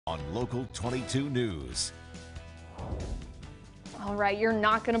Local 22 News. All right, you're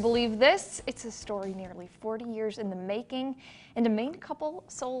not going to believe this. It's a story nearly 40 years in the making, and a Maine couple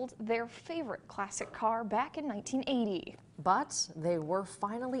sold their favorite classic car back in 1980. But they were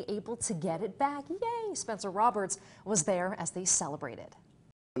finally able to get it back. Yay! Spencer Roberts was there as they celebrated.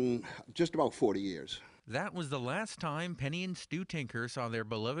 In just about 40 years. That was the last time Penny and Stu Tinker saw their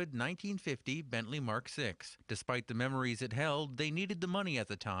beloved 1950 Bentley Mark VI. Despite the memories it held, they needed the money at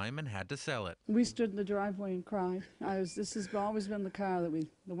the time and had to sell it. We stood in the driveway and cried. This has always been the car the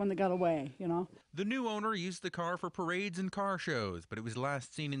one that got away, you know. The new owner used the car for parades and car shows, but it was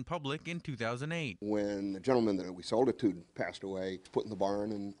last seen in public in 2008. When the gentleman that we sold it to passed away, put in the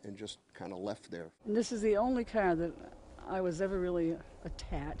barn and just kind of left there. And this is the only car that I was ever really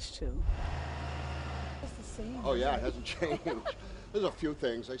attached to. It's the same. Oh yeah, it hasn't changed. There's a few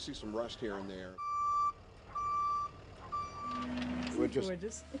things. I see some rust here and there. We're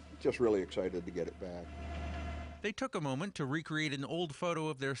just really excited to get it back. They took a moment to recreate an old photo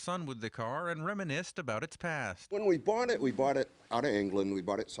of their son with the car and reminisced about its past. When we bought it out of England. We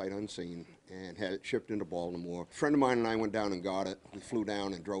bought it sight unseen and had it shipped into Baltimore. A friend of mine and I went down and got it. We flew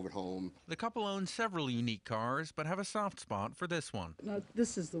down and drove it home. The couple owns several unique cars, but have a soft spot for this one. No,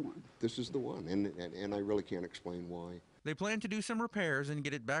 this is the one. This is the one, and I really can't explain why. They plan to do some repairs and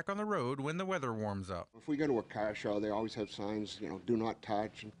get it back on the road when the weather warms up. If we go to a car show, they always have signs, do not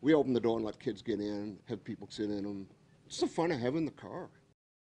touch. We open the door and let kids get in, have people sit in them. It's the fun of having the car.